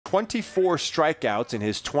24 strikeouts in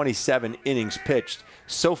his 27 innings pitched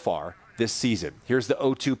so far this season. Here's the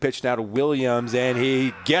 0-2 pitch now to Williams, and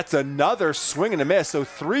he gets another swing and a miss. So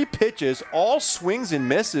 3 pitches, all swings and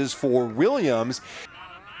misses for Williams.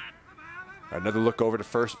 Another look over to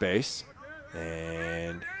first base,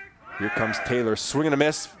 and here comes Taylor, swing and a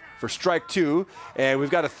miss for strike 2, and we've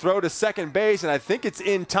got a throw to second base, and I think it's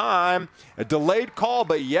in time. A delayed call,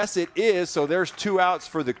 but yes, it is. So there's 2 outs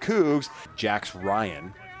for the Cougs. Jax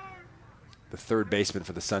Ryan, the third baseman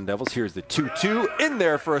for the Sun Devils. Here's the 2-2 in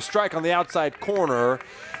there for a strike on the outside corner,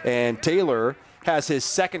 and Taylor has his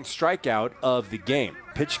second strikeout of the game.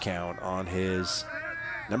 Pitch count on his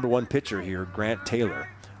number 1 pitcher here, Grant Taylor.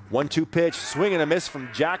 1-2 pitch, swing and a miss from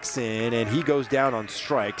Jackson, and he goes down on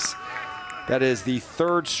strikes. That is the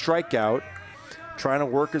 3rd strikeout, trying to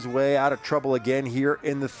work his way out of trouble again here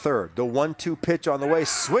in the 3rd. The 1-2 pitch on the way,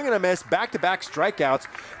 swing and a miss, back-to-back strikeouts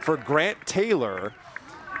for Grant Taylor.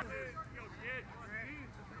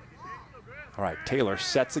 All right, Taylor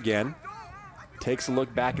sets again, takes a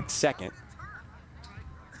look back at second.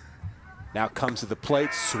 Now comes to the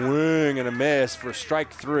plate, swing and a miss for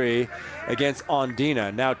strike 3 against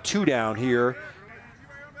Ondina. Now 2 down here.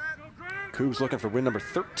 Cougs looking for win number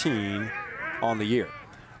 13 on the year.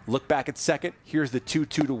 Look back at second. Here's the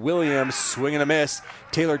 2-2 to Williams, swing and a miss.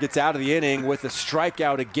 Taylor gets out of the inning with a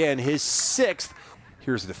strikeout again, his 6th.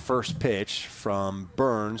 Here's the first pitch from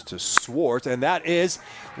Burns to Swartz, and that is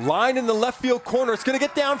lined in the left field corner. It's going to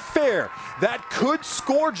get down fair. That could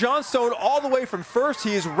score Johnstone all the way from first.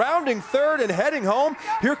 He is rounding third and heading home.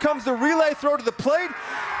 Here comes the relay throw to the plate.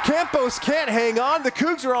 Campos can't hang on. The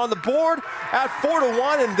Cougs are on the board at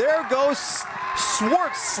 4-1, and there goes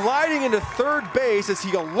Swartz sliding into third base as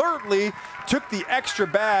he alertly took the extra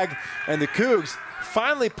bag, and the Cougs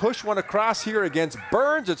finally push one across here against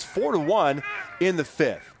Burns. It's 4-1 in the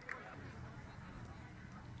 5th.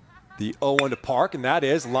 The 0-1 to Park, and that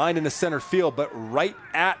is lined into center field, but right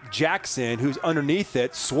at Jackson, who's underneath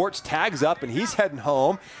it. Swartz tags up, and he's heading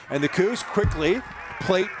home. And the Cougs quickly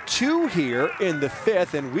plate 2 here in the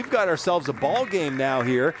 5th, and we've got ourselves a ball game now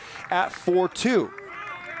here at 4-2.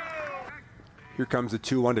 Here comes the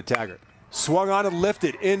 2-1 to Taggart. Swung on and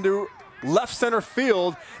lifted into left center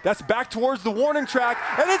field. That's back towards the warning track,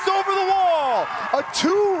 and it's over the wall. A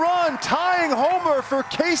 2-run tying homer for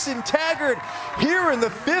Kason Taggart here in the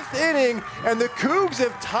 5th inning, and the Cougs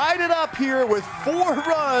have tied it up here with 4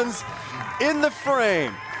 runs in the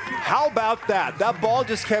frame. How about that? That ball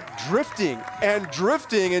just kept drifting and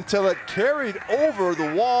drifting until it carried over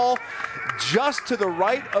the wall just to the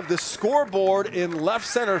right of the scoreboard in left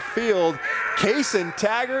center field. Kason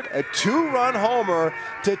Taggart, a 2-run homer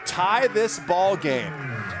to tie this ball game.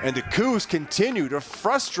 And the Cougs continue to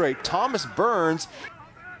frustrate Thomas Burns.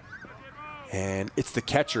 And it's the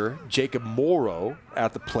catcher, Jacob Morrow,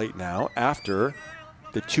 at the plate now after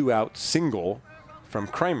the 2-out single from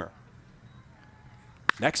Kramer.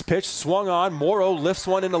 Next pitch swung on. Morrow lifts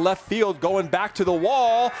one into left field, going back to the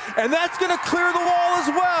wall, and that's going to clear the wall as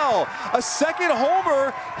well. A second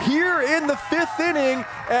homer here in the 5th inning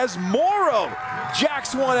as Morrow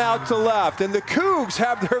jacks one out to left, and the Cougs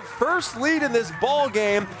have their first lead in this ball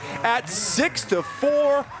game at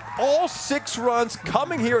 6-4. All 6 runs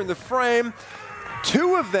coming here in the frame.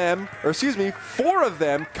 4 of them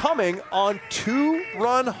coming on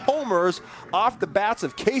 2-run homers off the bats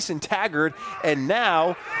of Kason Taggart and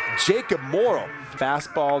now Jacob Morrow.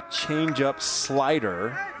 Fastball, changeup,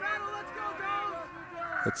 slider.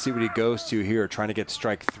 Let's see what he goes to here, trying to get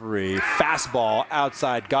strike 3. Fastball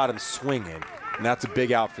outside, got him swinging. And that's a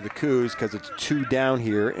big out for the Cougs because it's 2 down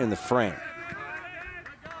here in the frame.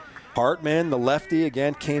 Hartman, the lefty,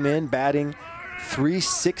 again came in batting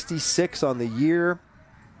 .366 on the year.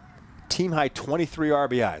 Team high 23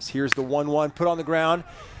 RBIs. Here's the 1-1 put on the ground.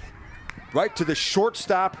 Right to the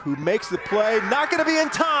shortstop who makes the play. Not going to be in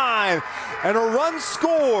time. And a run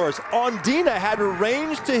scores. Ondina had a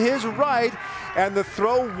range to his right. And the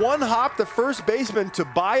throw one-hop the first baseman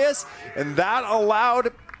Tobias. And that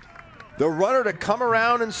allowed the runner to come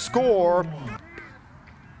around and score.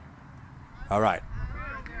 All right.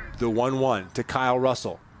 The 1-1 to Kyle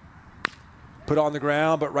Russell. Put on the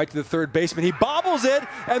ground, but right to the third baseman. He bobbles it,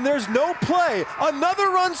 and there's no play. Another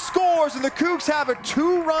run scores, and the Cougs have a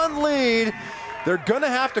 2-run lead. They're going to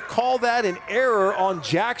have to call that an error on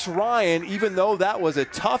Jax Ryan, even though that was a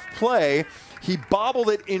tough play. He bobbled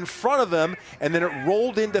it in front of him, and then it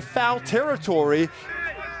rolled into foul territory.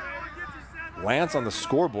 Lance on the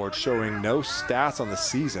scoreboard showing no stats on the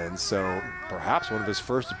season, so perhaps one of his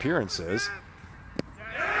first appearances.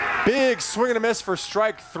 Big swing and a miss for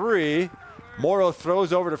strike 3. Morrow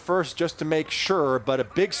throws over to first just to make sure, but a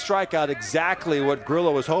big strikeout, exactly what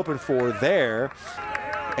Grillo was hoping for there.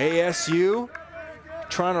 ASU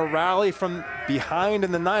trying to rally from behind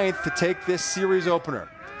in the ninth to take this series opener.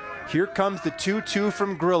 Here comes the 2-2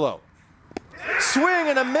 from Grillo. Swing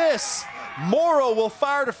and a miss. Morrow will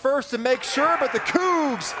fire to first to make sure, but the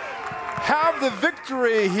Cougs have the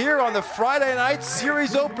victory here on the Friday night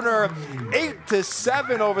series opener.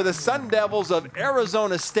 8-7 over the Sun Devils of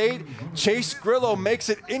Arizona State. Chase Grillo makes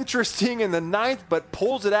it interesting in the ninth, but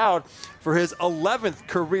pulls it out for his 11th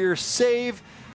career save.